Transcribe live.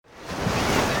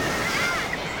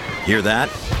Hear that?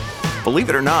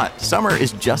 Believe it or not, summer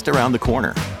is just around the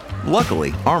corner.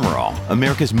 Luckily, Armor All,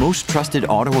 America's most trusted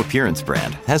auto appearance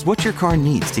brand, has what your car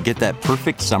needs to get that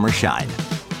perfect summer shine.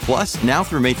 Plus, now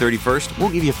through May 31st, we'll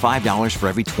give you $5 for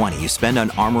every $20 you spend on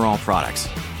Armor All products.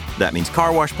 That means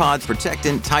car wash pods,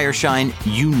 protectant, tire shine,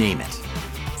 you name it.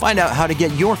 Find out how to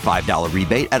get your $5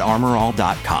 rebate at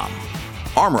armorall.com.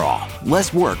 Armor All,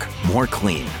 less work, more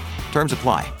clean. Terms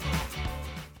apply.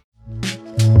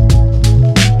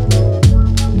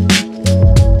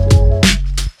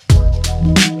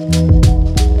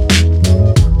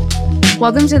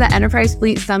 Welcome to the Enterprise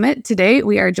Fleet Summit. Today,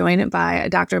 we are joined by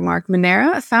Dr. Mark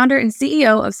Manera, founder and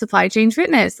CEO of Supply Chain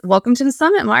Fitness. Welcome to the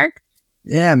summit, Mark.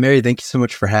 Yeah, Mary, thank you so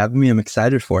much for having me. I'm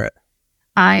excited for it.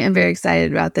 I am very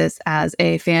excited about this as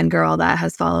a fangirl that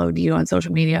has followed you on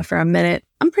social media for a minute.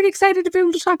 I'm pretty excited to be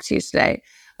able to talk to you today.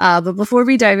 But before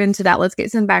we dive into that, let's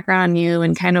get some background on you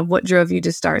and kind of what drove you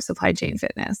to start Supply Chain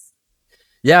Fitness.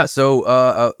 Yeah, so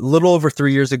a little over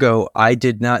 3 years ago, I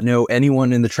did not know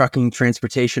anyone in the trucking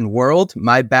transportation world.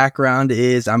 My background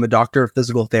is I'm a doctor of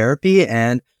physical therapy,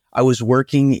 and I was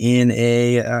working in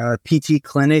a PT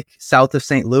clinic south of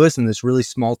St. Louis in this really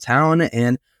small town,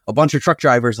 and a bunch of truck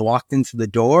drivers walked into the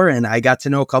door, and I got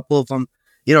to know a couple of them,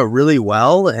 really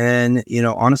well, and,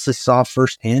 honestly saw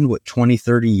firsthand what 20,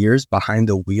 30 years behind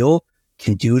the wheel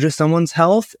can do to someone's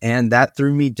health, and that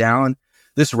threw me down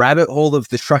this rabbit hole of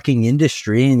the trucking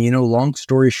industry. And, long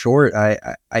story short,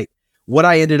 what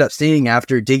I ended up seeing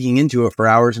after digging into it for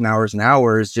hours and hours and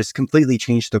hours just completely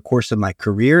changed the course of my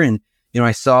career. And,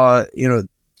 I saw,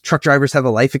 truck drivers have a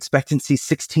life expectancy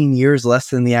 16 years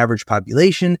less than the average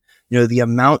population. The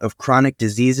amount of chronic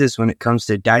diseases when it comes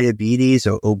to diabetes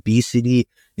or obesity,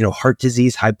 heart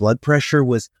disease, high blood pressure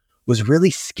was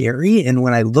really scary. And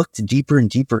when I looked deeper and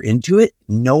deeper into it,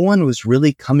 no one was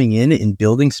really coming in and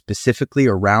building specifically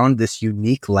around this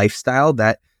unique lifestyle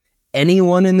that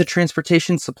anyone in the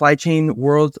transportation supply chain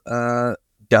world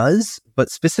does, but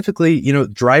specifically,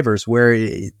 drivers, where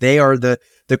they are the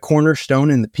cornerstone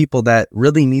and the people that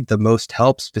really need the most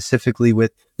help, specifically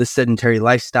with the sedentary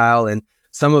lifestyle and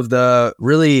some of the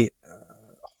really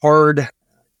hard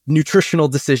nutritional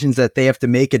decisions that they have to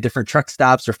make at different truck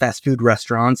stops or fast food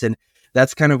restaurants. And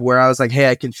that's kind of where I was like, hey,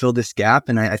 I can fill this gap.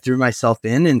 And I threw myself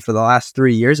in. And for the last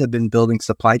 3 years, I've been building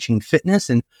Supply Chain Fitness.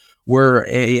 And we're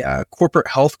a corporate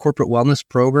health, corporate wellness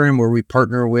program where we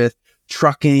partner with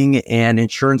trucking and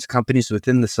insurance companies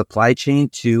within the supply chain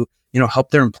to, help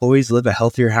their employees live a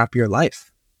healthier, happier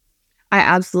life. I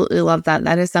absolutely love that.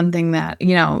 That is something that,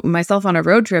 myself on a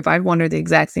road trip, I'd wonder the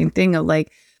exact same thing of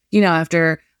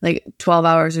after 12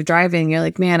 hours of driving, you're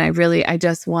like, man, I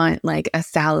just want a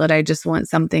salad. I just want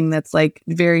something that's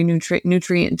very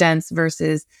nutrient dense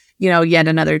versus, yet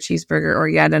another cheeseburger or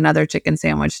yet another chicken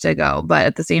sandwich to go. But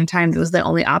at the same time, those are the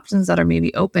only options that are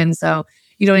maybe open. So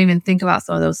you don't even think about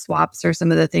some of those swaps or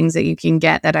some of the things that you can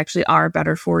get that actually are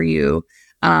better for you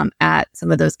at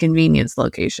some of those convenience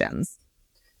locations.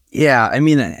 Yeah. I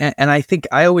mean, and I think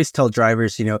I always tell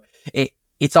drivers,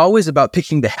 it's always about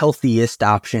picking the healthiest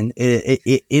option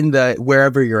in the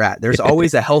wherever you're at. There's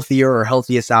always a healthier or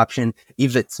healthiest option,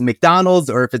 if it's McDonald's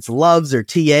or if it's Love's or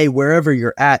TA, wherever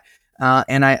you're at.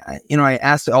 And I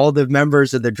asked all the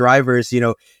members of the drivers,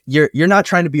 you're not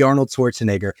trying to be Arnold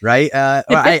Schwarzenegger, right?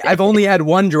 I've only had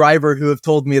one driver who have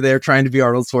told me they're trying to be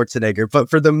Arnold Schwarzenegger, but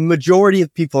for the majority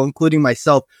of people, including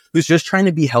myself, who's just trying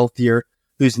to be healthier,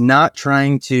 who's not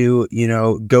trying to,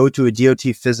 go to a DOT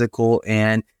physical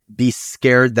and be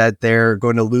scared that they're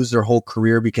going to lose their whole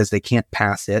career because they can't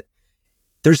pass it.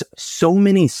 There's so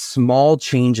many small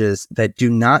changes that do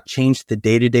not change the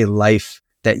day-to-day life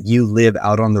that you live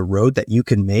out on the road that you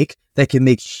can make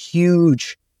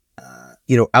huge,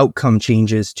 outcome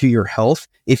changes to your health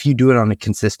if you do it on a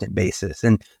consistent basis.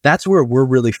 And that's where we're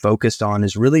really focused on,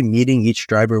 is really meeting each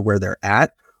driver where they're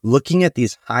at, looking at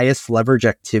these highest leverage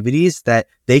activities that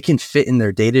they can fit in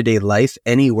their day-to-day life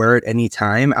anywhere at any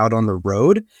time out on the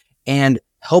road, and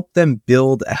help them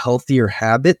build a healthier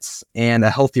habits and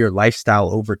a healthier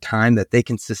lifestyle over time that they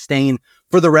can sustain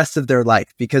for the rest of their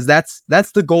life. Because that's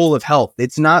the goal of health.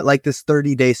 It's not like this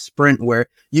 30-day sprint where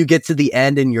you get to the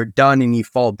end and you're done and you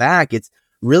fall back. It's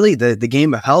really the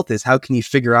game of health is how can you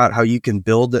figure out how you can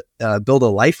build a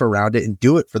life around it and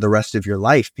do it for the rest of your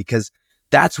life, because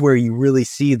that's where you really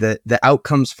see the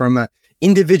outcomes from a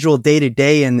individual day to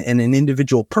day and an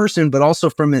individual person, but also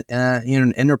from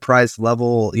an enterprise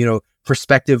level,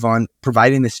 perspective on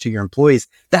providing this to your employees.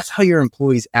 That's how your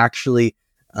employees actually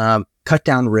cut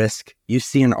down risk. You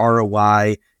see an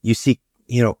ROI. You see,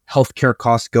 healthcare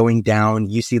costs going down.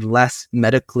 You see less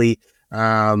medically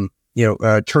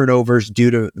turnovers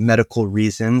due to medical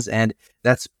reasons. And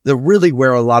that's really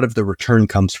where a lot of the return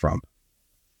comes from.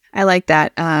 I like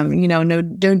that.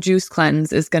 No juice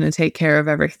cleanse is going to take care of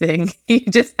everything. You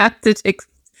just have to take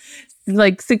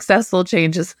like successful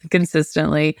changes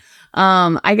consistently.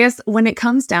 I guess when it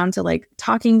comes down to like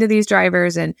talking to these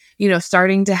drivers and,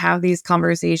 starting to have these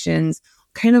conversations,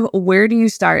 kind of where do you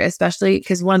start? Especially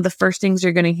because one of the first things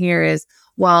you're going to hear is,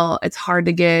 well, it's hard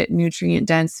to get nutrient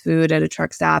dense food at a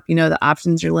truck stop. The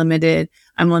options are limited.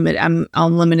 I'm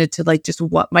limited to like just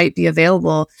what might be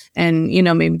available. And,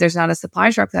 maybe there's not a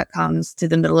supply truck that comes to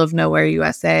the middle of nowhere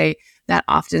USA that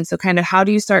often. So kind of how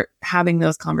do you start having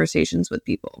those conversations with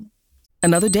people?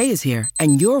 Another day is here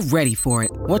and you're ready for it.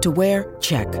 What to wear?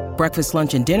 Check. Breakfast,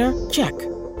 lunch, and dinner? Check.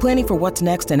 Planning for what's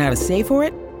next and how to save for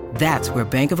it? That's where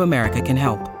Bank of America can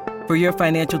help. For your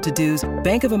financial to-dos,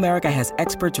 Bank of America has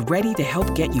experts ready to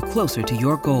help get you closer to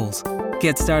your goals.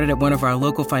 Get started at one of our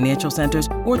local financial centers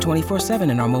or 24/7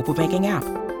 in our mobile banking app.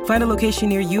 Find a location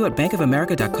near you at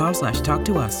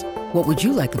bankofamerica.com/talktous. What would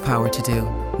you like the power to do?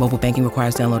 Mobile banking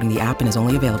requires downloading the app and is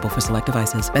only available for select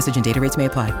devices. Message and data rates may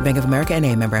apply. Bank of America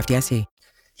NA, member FDIC.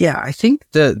 Yeah, I think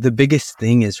the biggest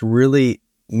thing is really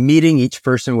meeting each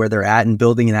person where they're at and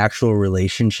building an actual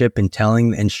relationship and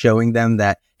telling and showing them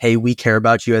that, hey, we care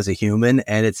about you as a human.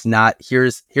 And it's not,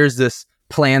 here's this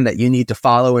plan that you need to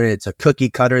follow. And it's a cookie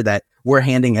cutter that we're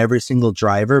handing every single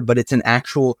driver, but it's an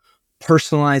actual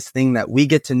personalized thing that we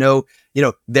get to know,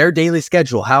 their daily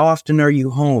schedule. How often are you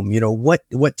home?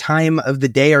 What time of the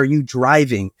day are you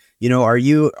driving? Are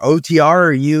you OTR?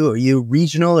 Are you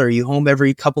regional? Are you home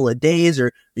every couple of days? Or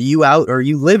are you out, or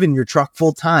you live in your truck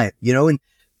full time? And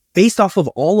based off of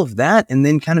all of that, and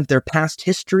then kind of their past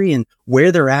history and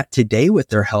where they're at today with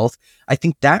their health, I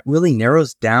think that really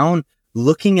narrows down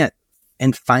looking at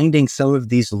and finding some of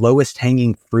these lowest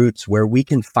hanging fruits where we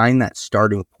can find that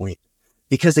starting point.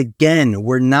 Because again,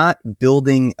 we're not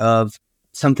building of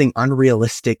something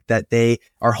unrealistic that they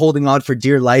are holding on for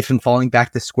dear life and falling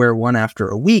back to square one after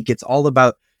a week. It's all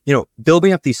about,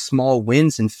 building up these small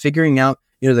wins and figuring out,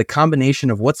 the combination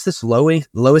of what's this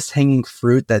lowest hanging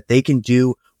fruit that they can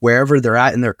do wherever they're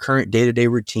at in their current day-to-day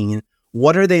routine.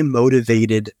 What are they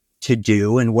motivated to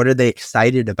do and what are they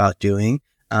excited about doing?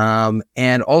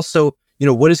 And also,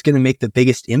 what is going to make the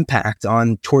biggest impact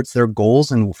towards their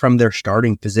goals and from their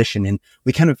starting position. And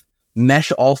we kind of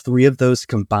mesh all three of those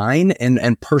combine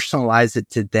and personalize it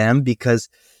to them because,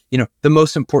 the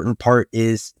most important part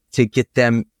is to get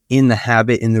them in the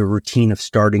habit, in the routine of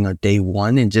starting on day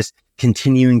one and just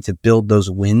continuing to build those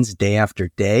wins day after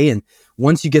day. And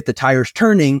once you get the tires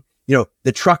turning,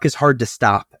 the truck is hard to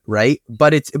stop, right?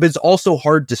 But it's also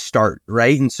hard to start,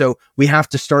 right? And so we have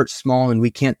to start small and we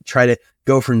can't try to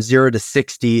go from 0 to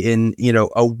 60 in,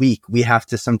 a week. We have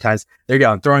to sometimes, there you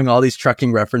go, I'm throwing all these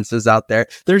trucking references out there.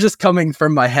 They're just coming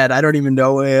from my head. I don't even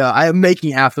know. I am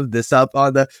making half of this up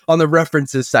on the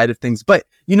references side of things. But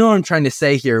you know what I'm trying to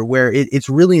say here, where it's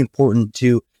really important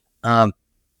to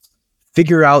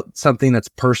figure out something that's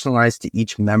personalized to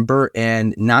each member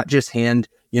and not just hand,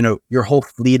 your whole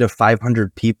fleet of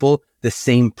 500 people the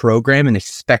same program and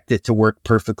expect it to work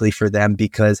perfectly for them,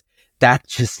 because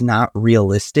that's just not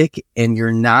realistic. And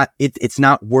it's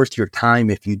not worth your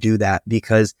time if you do that,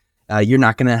 because you're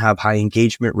not going to have high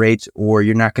engagement rates, or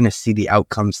you're not going to see the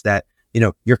outcomes that,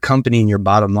 your company and your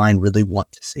bottom line really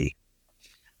want to see.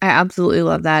 I absolutely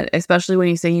love that, especially when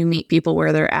you say you meet people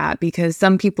where they're at, because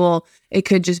some people, it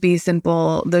could just be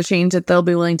simple. The change that they'll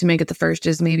be willing to make at the first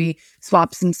is maybe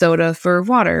swap some soda for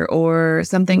water or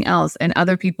something else. And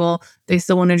other people, they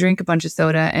still want to drink a bunch of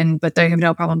soda, but they have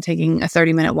no problem taking a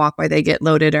 30-minute walk while they get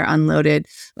loaded or unloaded,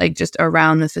 like just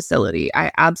around the facility.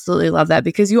 I absolutely love that,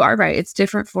 because you are right. It's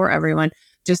different for everyone.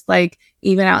 Just like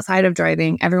even outside of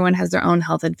driving, everyone has their own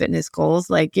health and fitness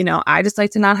goals. Like, I just like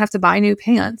to not have to buy new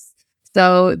pants.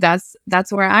 So that's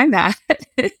where I'm at.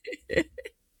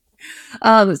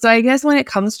 So I guess when it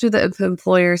comes to the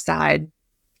employer side,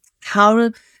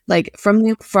 how like from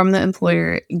the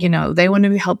employer, they want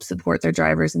to help support their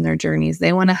drivers in their journeys.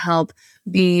 They want to help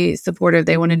be supportive.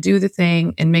 They want to do the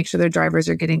thing and make sure their drivers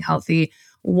are getting healthy.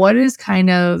 What is kind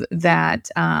of that?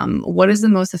 What is the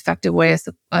most effective way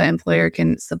an employer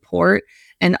can support?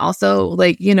 And also,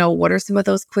 like, what are some of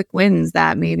those quick wins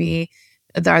that maybe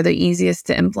are the easiest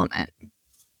to implement?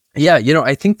 Yeah,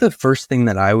 I think the first thing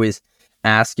that I always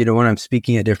ask, when I'm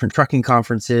speaking at different trucking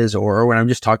conferences or when I'm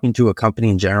just talking to a company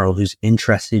in general who's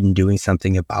interested in doing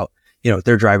something about,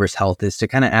 their driver's health, is to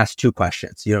kind of ask two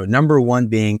questions. Number one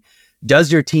being,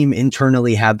 does your team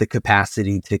internally have the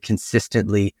capacity to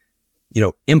consistently,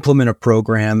 implement a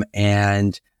program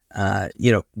and,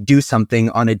 do something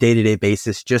on a day-to-day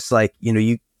basis, just like,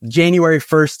 January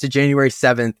 1st to January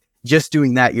 7th, just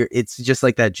doing that, it's just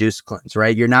like that juice cleanse,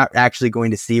 right? You're not actually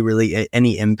going to see really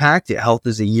any impact. Health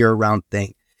is a year-round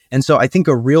thing. And so I think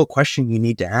a real question you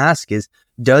need to ask is,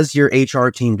 does your HR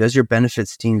team, does your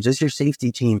benefits team, does your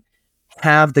safety team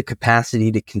have the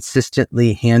capacity to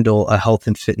consistently handle a health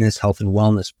and fitness, health and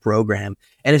wellness program?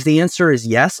 And if the answer is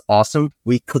yes, awesome.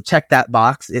 We could check that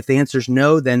box. If the answer is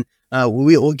no, then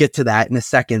we'll get to that in a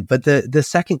second. But the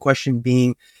second question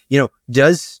being,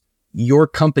 does your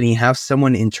company have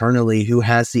someone internally who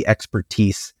has the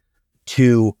expertise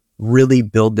to really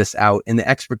build this out, and the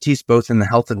expertise both in the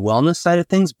health and wellness side of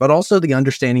things, but also the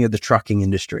understanding of the trucking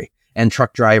industry and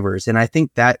truck drivers? And I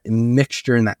think that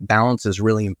mixture and that balance is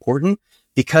really important,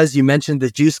 because you mentioned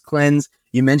the juice cleanse.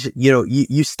 You mentioned,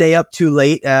 you stay up too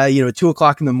late,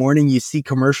 2:00 in the morning, you see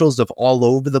commercials of all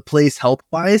over the place health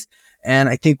wise. And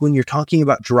I think when you're talking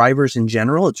about drivers in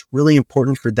general, it's really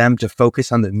important for them to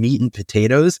focus on the meat and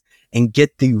potatoes and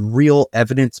get the real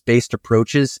evidence-based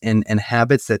approaches and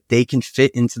habits that they can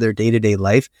fit into their day-to-day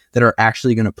life that are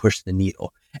actually going to push the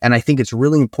needle. And I think it's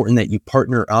really important that you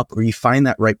partner up, or you find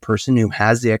that right person who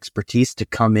has the expertise to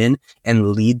come in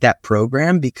and lead that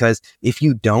program, because if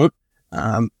you don't,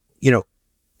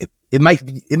 it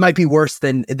might be worse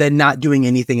than not doing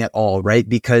anything at all, right?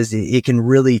 Because it can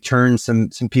really turn some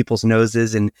people's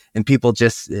noses, and people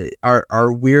just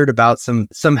are weird about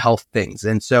some health things.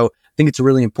 And so I think it's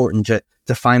really important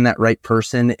to find that right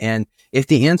person. And if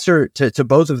the answer to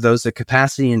both of those, the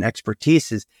capacity and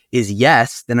expertise, is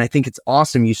yes, then I think it's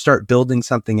awesome. You start building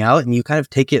something out, and you kind of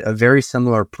take it a very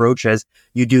similar approach as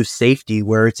you do safety,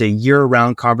 where it's a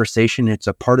year-round conversation. It's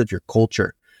a part of your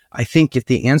culture. I think if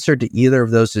the answer to either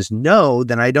of those is no,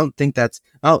 then I don't think that's,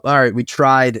 all right, we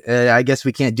tried. I guess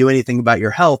we can't do anything about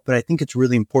your health. But I think it's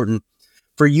really important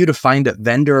for you to find a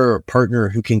vendor or partner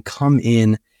who can come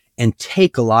in and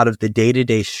take a lot of the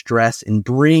day-to-day stress and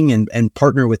bring and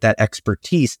partner with that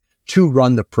expertise to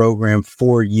run the program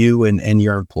for you and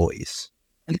your employees.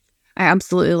 I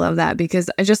absolutely love that, because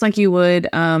just like you would,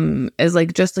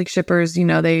 just like shippers,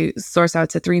 they source out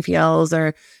to 3PLs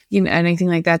or, anything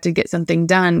like that to get something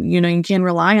done. You can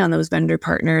rely on those vendor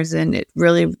partners, and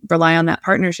really rely on that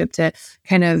partnership to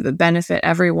kind of benefit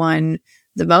everyone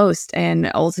the most, and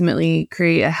ultimately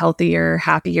create a healthier,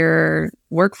 happier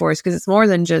workforce. Because it's more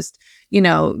than just,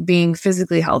 being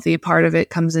physically healthy. Part of it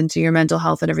comes into your mental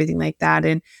health and everything like that.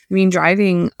 And I mean,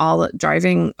 driving,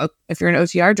 if you're an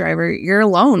OTR driver, you're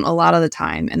alone a lot of the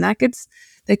time, and that gets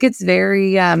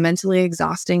very mentally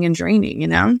exhausting and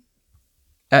draining.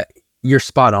 You're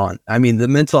spot on. I mean, the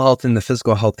mental health and the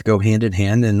physical health go hand in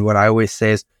hand. And what I always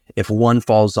say is, if one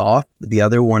falls off, the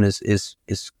other one is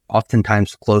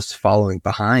oftentimes close following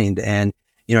behind. And,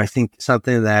 I think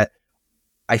something that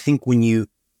I think when you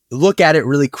look at it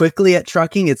really quickly at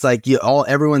trucking, it's like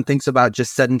everyone thinks about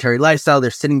just sedentary lifestyle.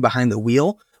 They're sitting behind the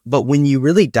wheel. But when you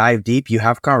really dive deep, you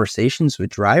have conversations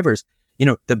with drivers.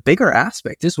 The bigger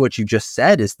aspect is what you just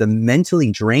said, is the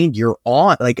mentally drained. You're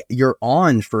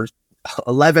on for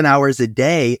 11 hours a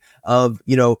day of,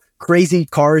 crazy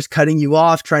cars cutting you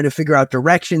off, trying to figure out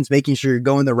directions, making sure you're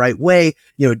going the right way,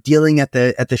 dealing at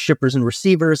the shippers and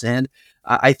receivers. And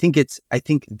I think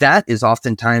that is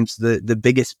oftentimes the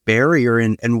biggest barrier,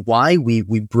 and why we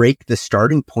break the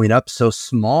starting point up so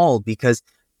small, because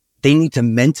they need to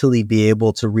mentally be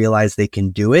able to realize they can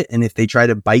do it. And if they try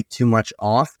to bite too much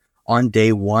off on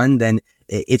day one, then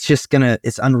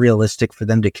it's unrealistic for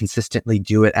them to consistently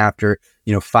do it after,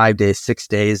 5 days, 6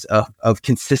 days of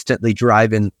consistently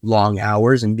driving long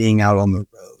hours and being out on the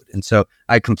road. And so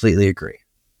I completely agree.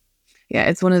 Yeah,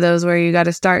 it's one of those where you got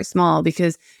to start small,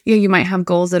 because you might have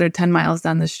goals that are 10 miles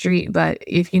down the street, but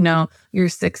if you're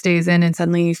 6 days in and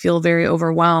suddenly you feel very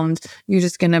overwhelmed, you're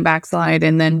just going to backslide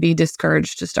and then be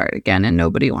discouraged to start again, and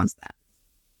nobody wants that.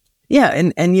 Yeah,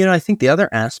 and I think the other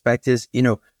aspect is,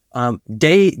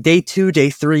 day 2, day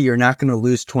 3, you're not going to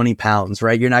lose 20 pounds,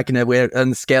 right? You're not going to weigh on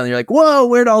the scale and you're like, whoa,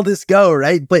 where'd all this go?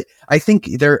 Right. But I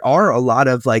think there are a lot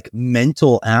of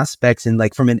mental aspects,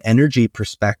 and from an energy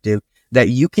perspective, that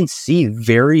you can see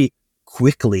very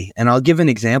quickly. And I'll give an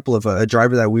example of a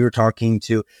driver that we were talking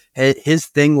to. His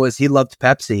thing was, he loved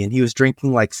Pepsi, and he was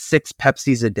drinking 6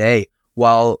 Pepsis a day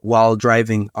while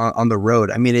driving on the road.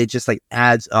 I mean, it just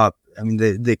adds up. I mean,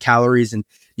 the calories, and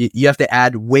you have to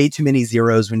add way too many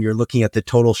zeros when you're looking at the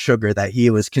total sugar that he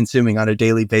was consuming on a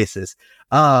daily basis.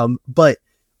 But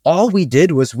all we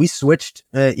did was we switched,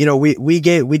 we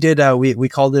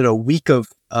called it a week of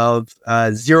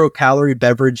 0 calorie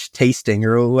beverage tasting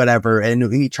or whatever. And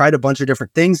we tried a bunch of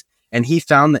different things, and he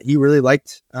found that he really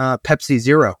liked Pepsi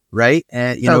Zero. Right.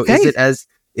 And, okay.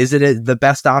 Is it the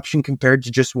best option compared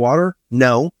to just water?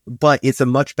 No, but it's a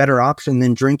much better option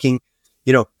than drinking,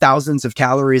 thousands of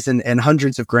calories and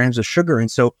hundreds of grams of sugar.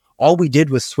 And so all we did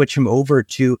was switch him over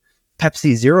to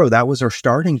Pepsi Zero. That was our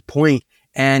starting point.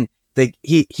 And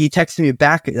he texted me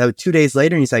back 2 days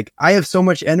later, and he's like, I have so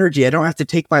much energy. I don't have to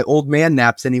take my old man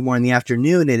naps anymore in the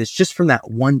afternoon. And it's just from that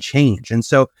one change. And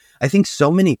so I think so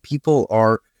many people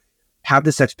have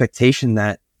this expectation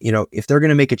that, if they're going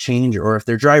to make a change, or if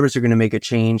their drivers are going to make a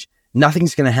change,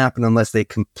 nothing's going to happen unless they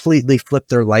completely flip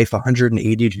their life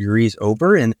 180 degrees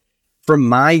over. And from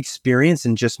my experience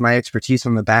and just my expertise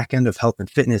on the back end of health and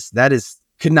fitness,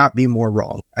 could not be more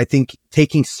wrong. I think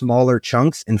taking smaller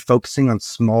chunks and focusing on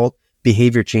small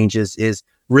behavior changes is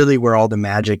really where all the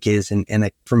magic is,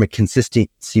 and from a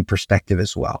consistency perspective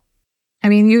as well. I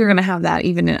mean, you're going to have that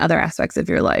even in other aspects of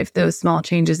your life. Those small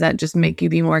changes that just make you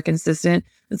be more consistent.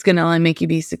 It's going to only make you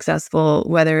be successful,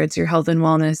 whether it's your health and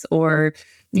wellness or,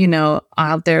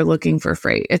 out there looking for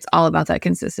freight. It's all about that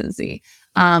consistency.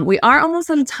 We are almost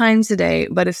out of time today,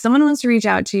 but if someone wants to reach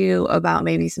out to you about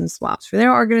maybe some swaps for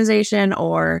their organization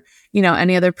or,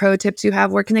 any other pro tips you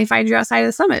have, where can they find you outside of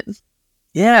the summit?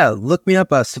 Yeah, look me up,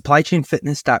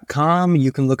 supplychainfitness.com.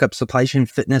 You can look up Supply Chain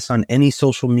Fitness on any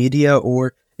social media,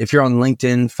 or if you're on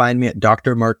LinkedIn, find me at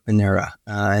Dr. Mark Manera.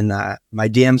 And my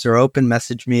DMs are open.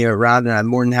 Message me around, and I'm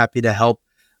more than happy to help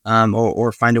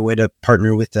or find a way to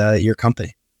partner with your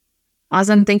company.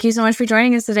 Awesome. Thank you so much for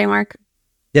joining us today, Mark.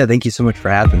 Yeah, thank you so much for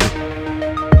having me.